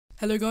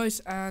Hello guys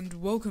and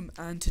welcome,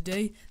 and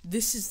today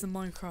this is the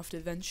Minecraft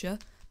Adventure.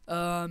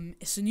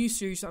 It's a new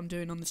series that I'm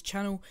doing on this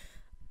channel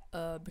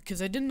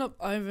because I've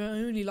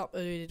only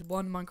uploaded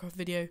one Minecraft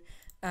video,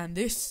 and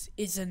this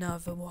is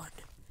another one.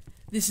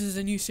 This is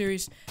a new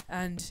series,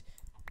 and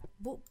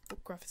what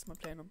graphics am I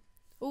playing on?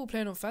 Oh,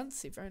 playing on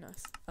fantasy, very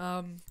nice.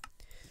 And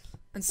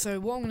so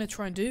what I'm going to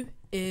try and do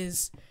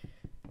is,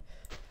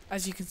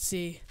 as you can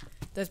see,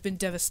 there's been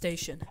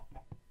devastation.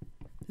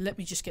 Let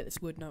me just get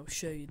this wood and I'll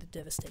show you the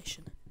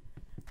devastation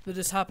that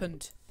has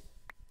happened.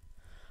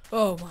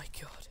 Oh my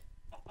god.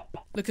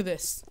 Look at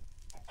this.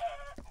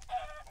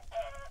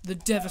 The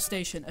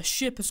devastation. A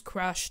ship has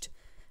crashed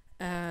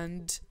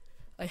and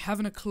I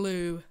haven't a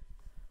clue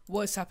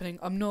what is happening.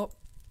 I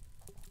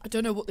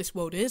don't know what this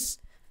world is.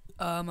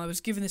 I was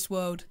given this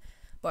world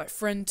by a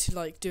friend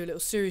to do a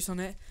little series on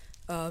it.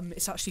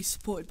 It's actually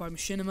supported by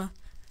Machinima.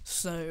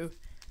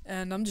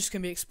 And I'm just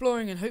going to be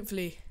exploring and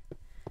hopefully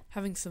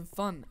having some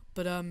fun.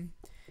 But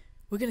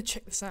we're going to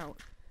check this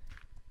out.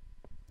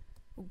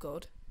 Oh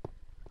god.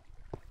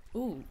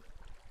 Ooh.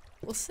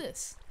 What's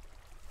this?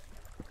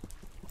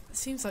 It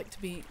seems like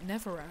to be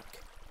Netherrack.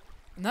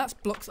 And that's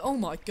blocks. Oh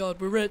my god,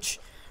 we're rich.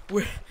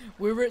 We're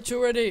rich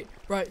already.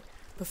 Right,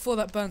 before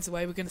that burns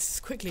away, we're going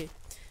to quickly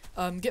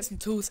get some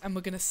tools and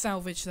we're going to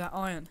salvage that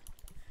iron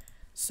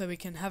so we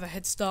can have a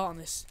head start on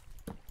this.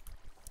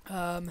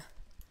 Right.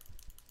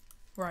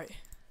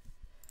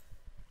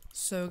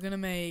 So we're going to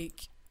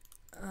make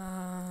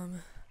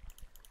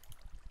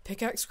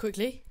pickaxe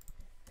quickly.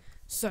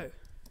 So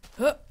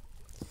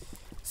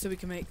we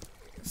can make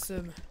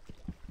some.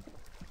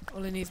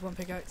 All it needs is one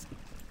pickaxe.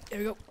 Here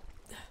we go.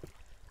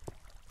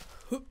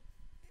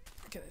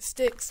 Get the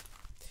sticks.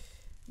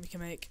 We can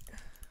make.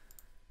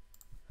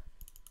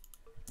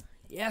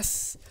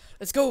 Yes,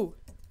 let's go.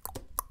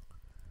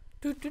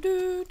 We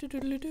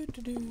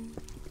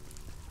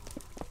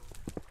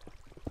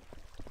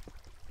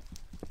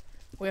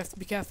have to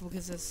be careful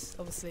because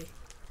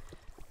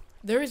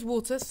there is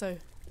water, so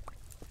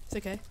it's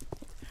okay.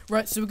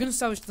 Right, so we're gonna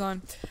salvage the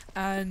iron,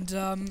 and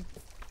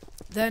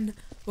then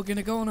we're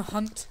gonna go on a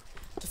hunt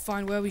to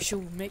find where we shall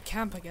make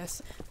camp, I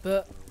guess.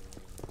 But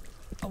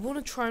I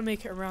want to try and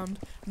make it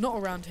not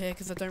around here,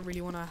 because I don't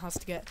really want our house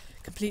to get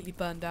completely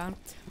burned down.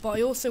 But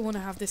I also want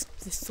to have this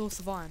source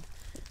of iron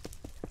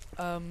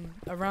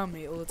around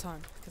me all the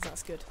time, because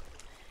that's good.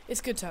 It's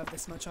good to have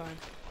this much iron.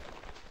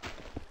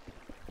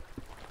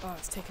 Oh,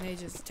 it's taking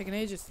ages. It's taking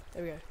ages.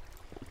 There we go.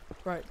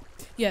 Right.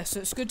 Yeah, so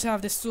it's good to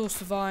have this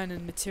source of iron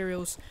and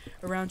materials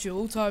around you at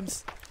all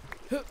times.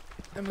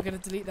 And we're going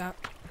to delete that.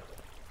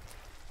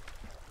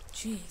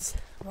 Jeez.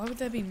 Why would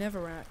there be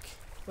Netherrack?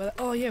 Well,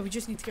 oh yeah, we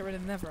just need to get rid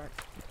of the Netherrack.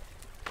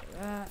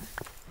 Like that.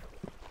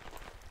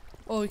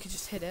 Or we could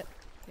just hit it.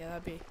 Yeah,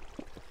 that'd be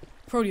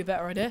probably a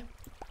better idea.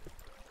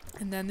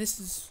 And then this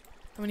is...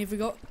 How many have we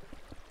got?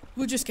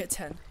 We'll just get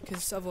 10,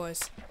 because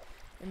otherwise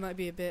it might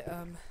be a bit...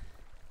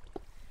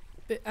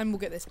 And we'll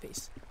get this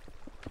piece.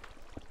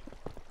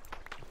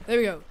 There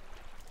we go.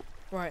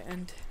 Right,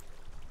 and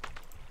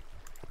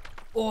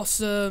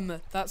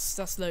awesome.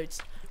 That's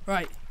loads.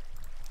 Right.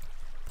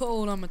 Put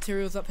all our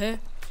materials up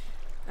here.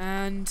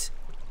 And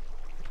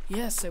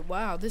yeah, so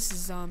wow, this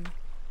is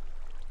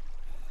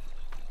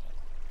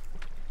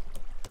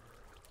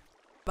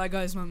Bye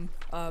guys, someone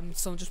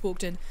just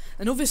walked in.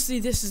 And obviously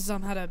this has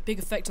had a big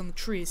effect on the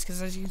trees,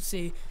 because as you can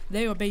see,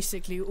 they are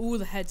basically all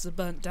the heads are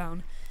burnt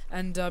down.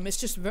 And it's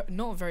just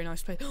not a very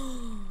nice place.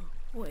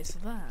 What is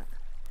that?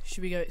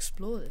 Should we go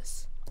explore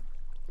this?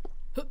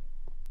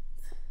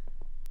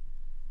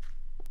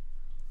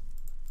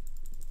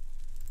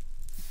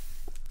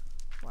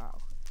 Wow.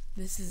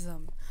 This is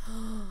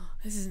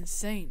this is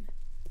insane.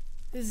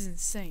 This is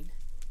insane.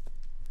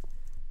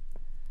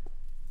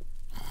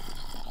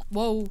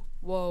 Whoa,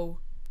 whoa.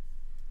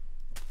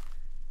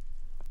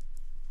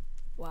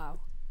 Wow.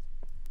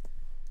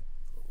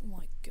 Oh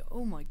my god.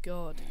 Oh my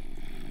god.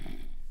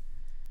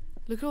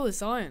 Look at all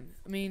this iron.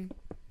 I mean,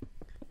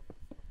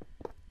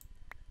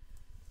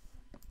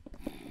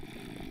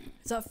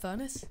 is that a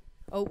furnace?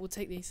 Oh, we'll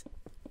take these.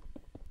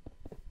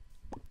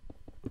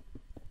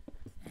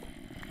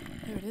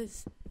 There it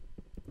is.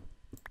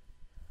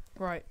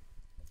 Right.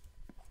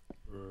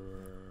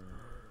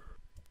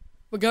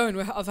 We're going.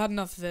 I've had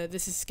enough of it.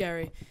 This is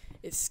scary.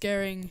 It's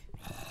scaring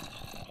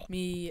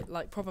me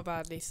proper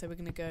badly. So we're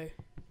gonna go.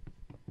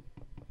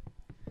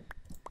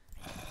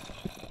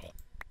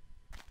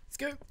 Let's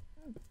go.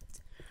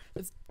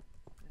 Let's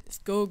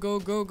go, go,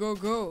 go, go,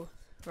 go.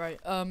 Right,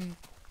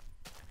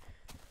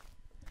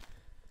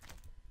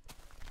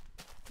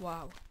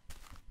 wow.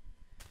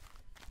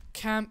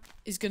 Camp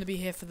is gonna be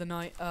here for the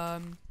night.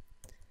 Crud.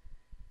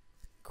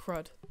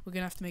 We're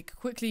gonna have to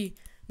quickly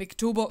make a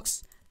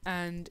toolbox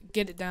and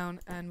get it down,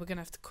 and we're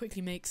gonna have to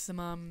quickly make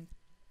some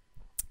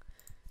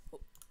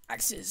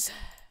axes.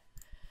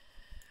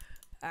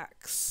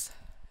 Axe.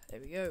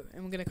 There we go.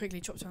 And we're gonna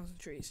quickly chop down some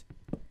trees.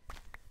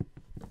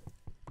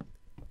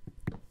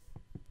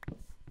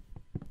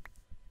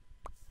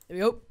 There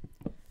we go.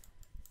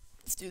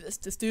 Let's do this.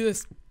 Let's do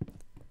this.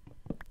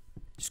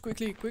 Just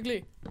quickly.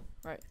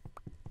 Right.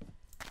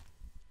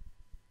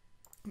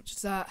 much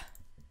is that?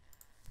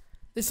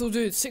 This will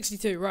do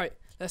 62. Right.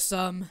 Let's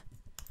put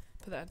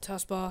that in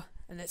taskbar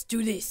and let's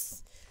do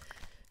this.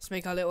 Let's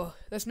make our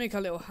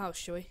little house,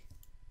 shall we?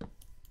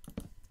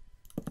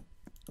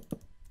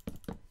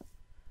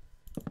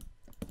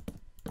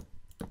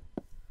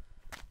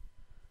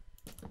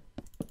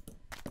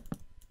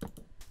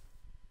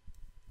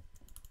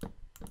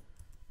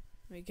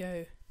 There we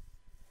go.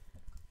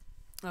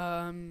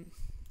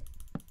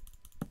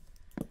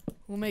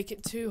 We'll make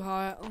it too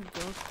high. Oh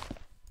god.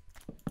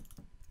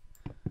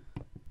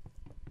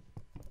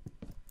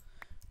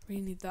 We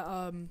need that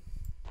I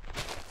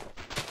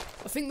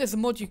think there's a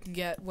mod you can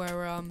get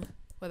where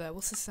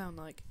what's this sound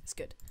like? It's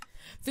good.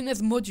 I think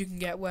there's a mod you can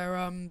get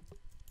where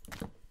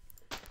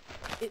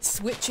it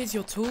switches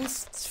your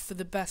tools for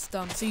the best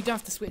so you don't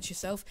have to switch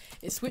yourself.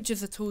 It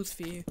switches the tools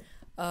for you.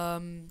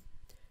 And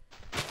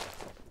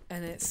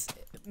it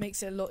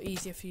makes it a lot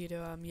easier for you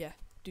to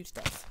do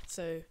stuff.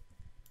 So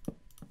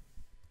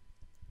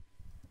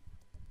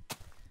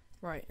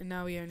right, and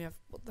now we only have,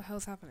 what the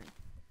hell's happening?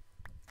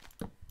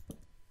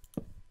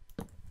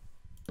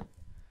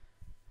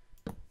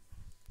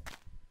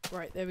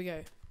 Right, there we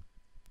go.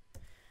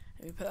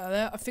 Let me put that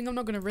there. I think I'm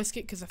not going to risk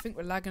it because I think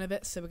we're lagging a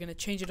bit, so we're going to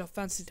change it off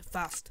fancy to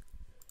fast.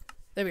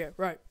 There we go,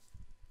 right.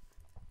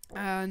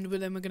 And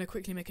then we're going to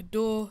quickly make a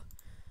door.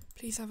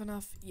 Please have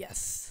enough.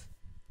 Yes.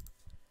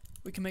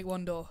 We can make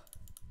one door.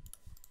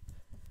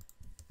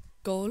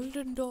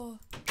 Golden door.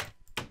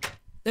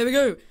 There we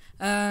go.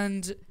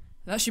 And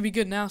that should be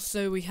good now.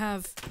 So we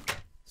have,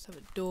 let's have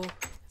a door.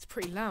 It's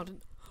pretty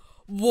loud.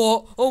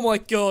 What? Oh my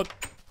god.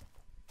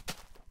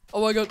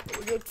 Oh my god. Oh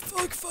my god.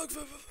 Fuck.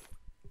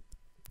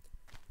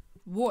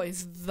 What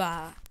is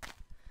that?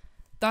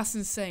 That's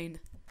insane.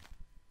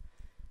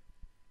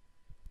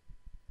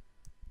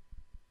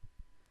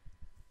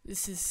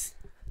 This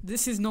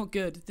is not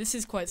good. This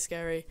is quite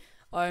scary.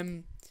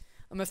 I'm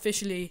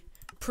officially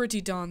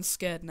pretty darn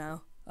scared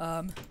now.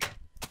 Oh,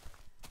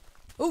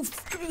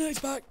 give me the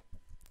next back.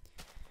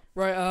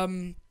 Right,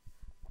 right.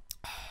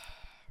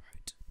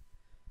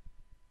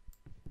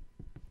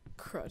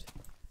 Crud.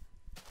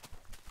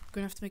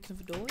 Gonna have to make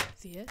another doorway.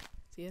 Is he here?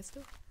 Is he here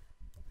still?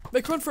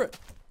 Make a run for it!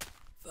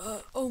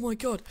 Oh my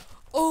god.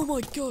 Oh my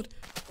god.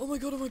 Oh my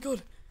god, oh my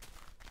god.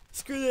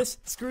 Screw this,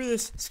 screw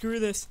this, screw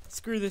this,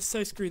 screw this,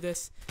 so screw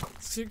this.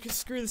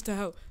 Screw this to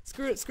hell.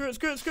 Screw it, screw it,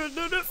 screw it, screw it.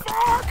 No, no,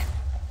 fuck!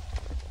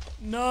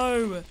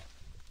 No!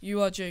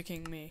 You are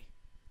joking me.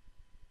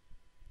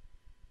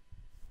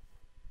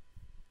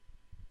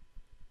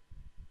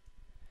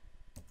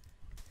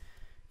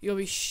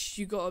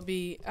 You gotta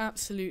be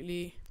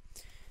absolutely...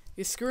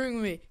 You're screwing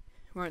with me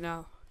right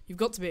now. You've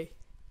got to be.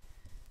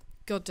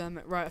 God damn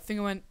it. Right, I think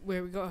I went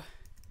where we got...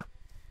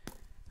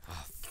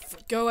 Oh,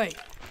 go away,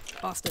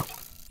 bastard.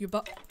 You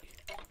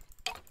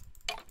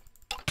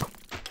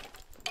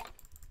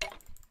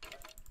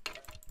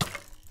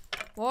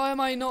Why am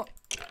I not...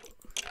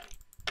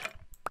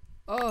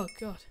 Oh,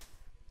 God.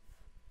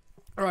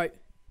 Alright.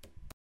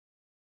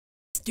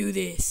 Let's do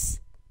this.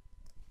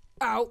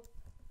 Ow.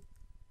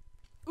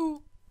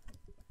 Ooh.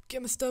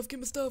 Get my stuff, get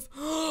my stuff.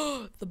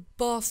 The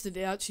bastard,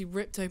 it actually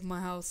ripped open my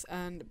house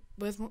and...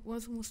 Where's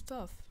my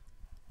stuff?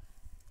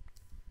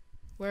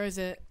 Where is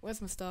it?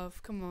 Where's my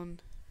stuff? Come on.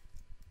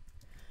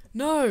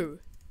 No!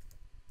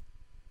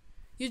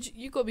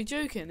 You gotta be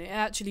joking. It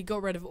actually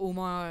got rid of all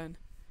my iron.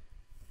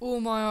 All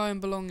my iron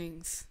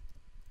belongings.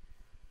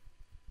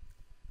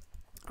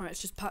 Alright,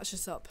 let's just patch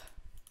this up.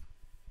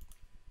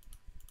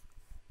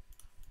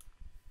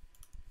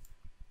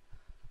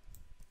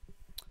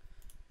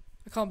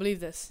 I can't believe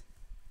this.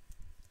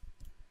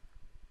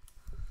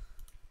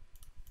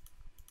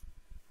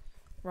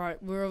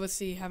 Right, we're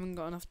obviously haven't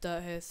got enough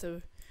dirt here,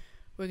 so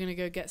we're gonna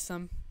go get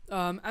some.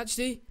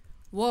 Actually,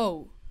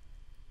 whoa.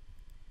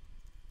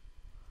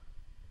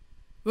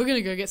 We're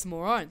gonna go get some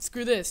more iron.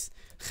 Screw this.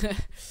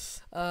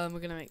 We're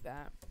gonna make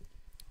that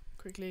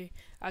quickly.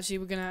 Actually,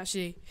 we're gonna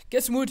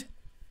get some wood.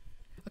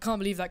 I can't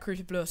believe that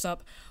creeper blew us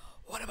up.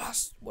 What a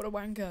bus! What a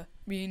wanker!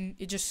 I mean,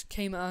 it just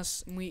came at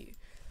us, and we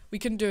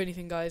couldn't do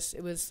anything, guys.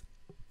 It was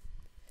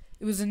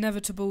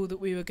inevitable that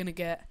we were gonna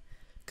get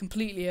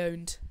completely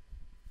owned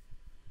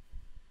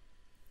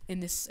in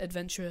this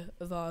adventure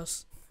of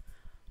ours,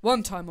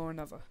 one time or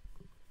another.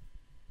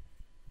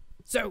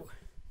 So,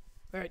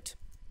 right.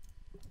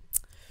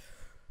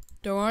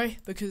 Don't worry,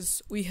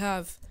 because we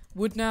have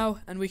wood now,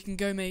 and we can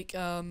go make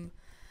an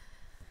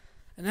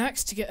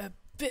axe to get a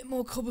bit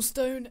more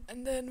cobblestone,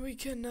 and then we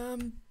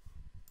can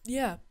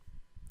yeah,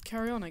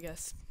 carry on, I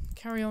guess.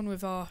 Carry on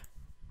with our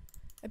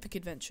epic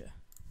adventure.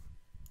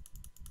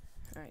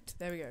 Right,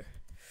 there we go.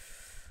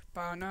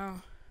 Bow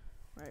now.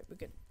 Right, we're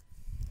good.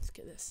 Let's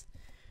get this.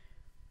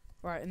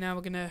 Right, and now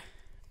we're gonna...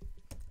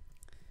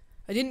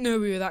 I didn't know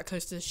we were that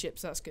close to the ship,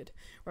 so that's good.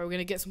 Right, we're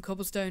gonna get some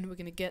cobblestone, we're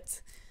gonna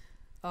get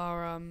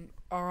our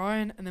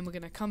iron, and then we're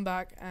gonna come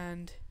back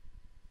and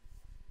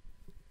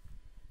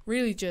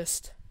really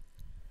just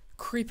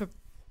creep a...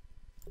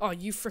 Oh,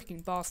 you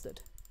freaking bastard.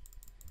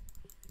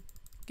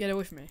 Get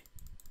away from me.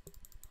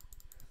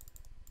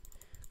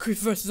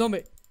 Creeper versus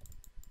zombie.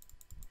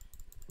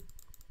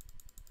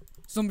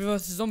 Zombie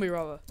versus zombie,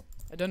 rather.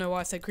 I don't know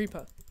why I said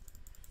creeper.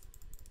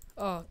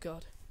 Oh,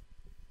 God.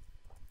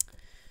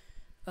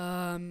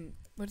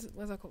 Where's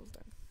our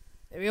cobblestone?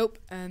 There we go.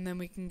 And then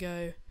we can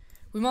go...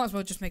 We might as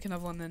well just make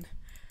another one then.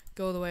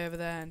 Go all the way over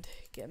there and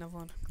get another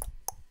one.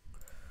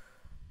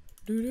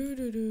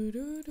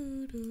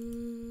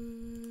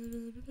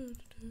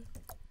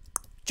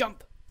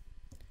 Jump!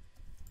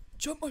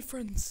 Jump, my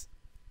friends!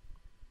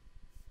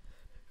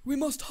 We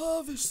must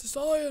harvest this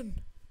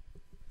iron!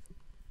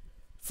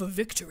 For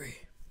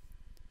victory.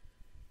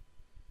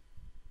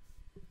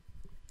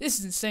 This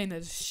is insane,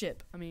 there's a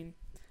ship. I mean,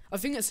 I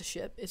think it's a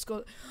ship. It's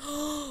got...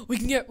 I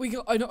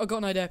got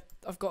an idea.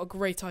 I've got a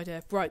great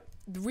idea. Right,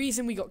 the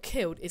reason we got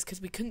killed is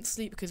because we couldn't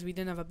sleep because we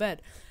didn't have a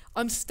bed.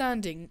 I'm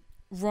standing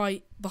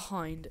right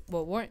behind...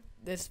 Well, right,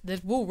 there's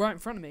wool right in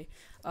front of me.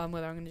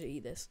 Whether I'm going to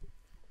eat this.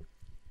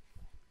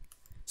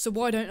 So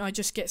why don't I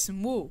just get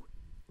some wool?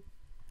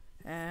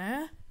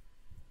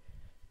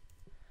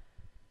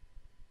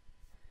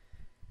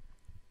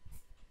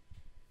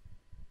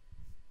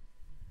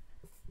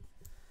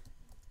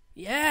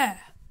 Yeah!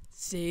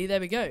 See, there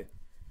we go.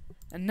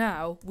 And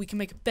now we can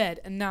make a bed,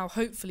 and now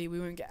hopefully we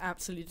won't get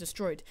absolutely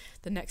destroyed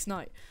the next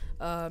night.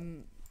 All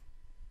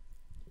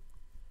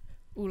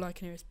I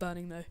can hear is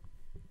burning though.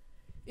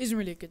 Isn't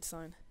really a good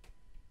sign.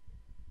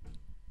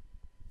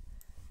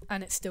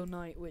 And it's still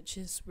night, which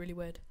is really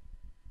weird.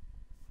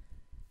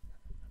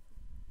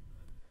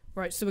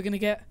 Right, so we're going to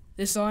get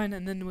this iron,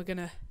 and then we're going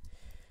to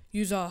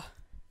use our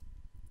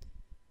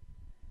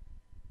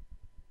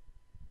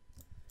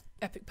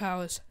epic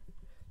powers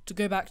to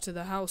go back to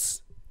the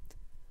house.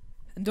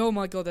 And oh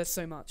my god, there's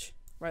so much.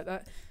 Right,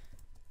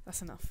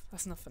 that's enough.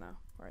 That's enough for now.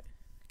 Right,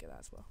 get that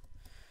as well.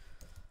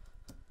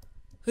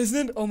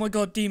 Isn't it? Oh my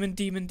god, demon.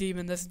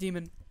 There's a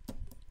demon.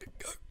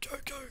 Go.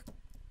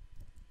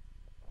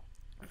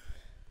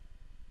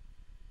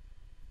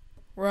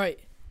 Right.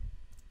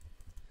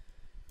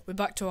 We're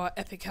back to our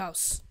epic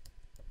house.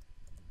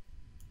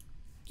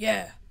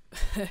 Yeah.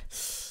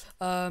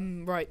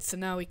 Right, so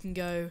now we can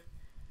go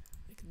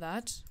like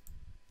that.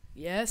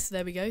 Yes,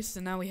 there we go.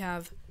 So now we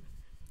have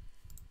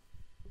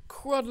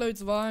crud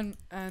loads of iron,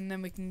 and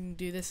then we can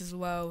do this as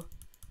well.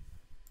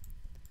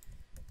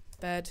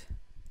 Bed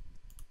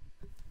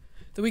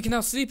that we can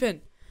now sleep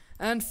in.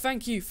 And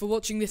thank you for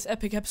watching this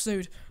epic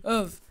episode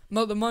of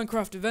the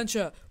Minecraft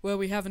Adventure, where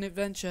we have an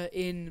adventure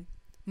in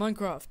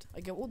Minecraft.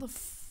 I go, what the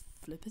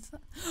flip is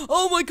that?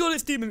 Oh my god,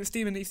 it's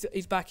demon.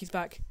 He's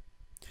back.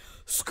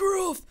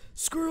 Screw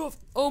off.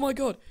 Oh my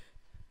god.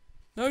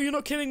 No, you're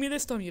not killing me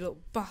this time, you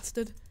little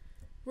bastard.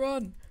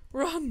 Run.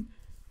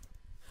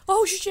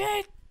 Oh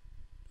shit.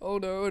 Oh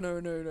no,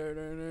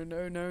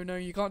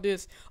 you can't do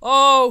this.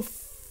 Oh,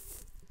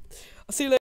 I'll see you later.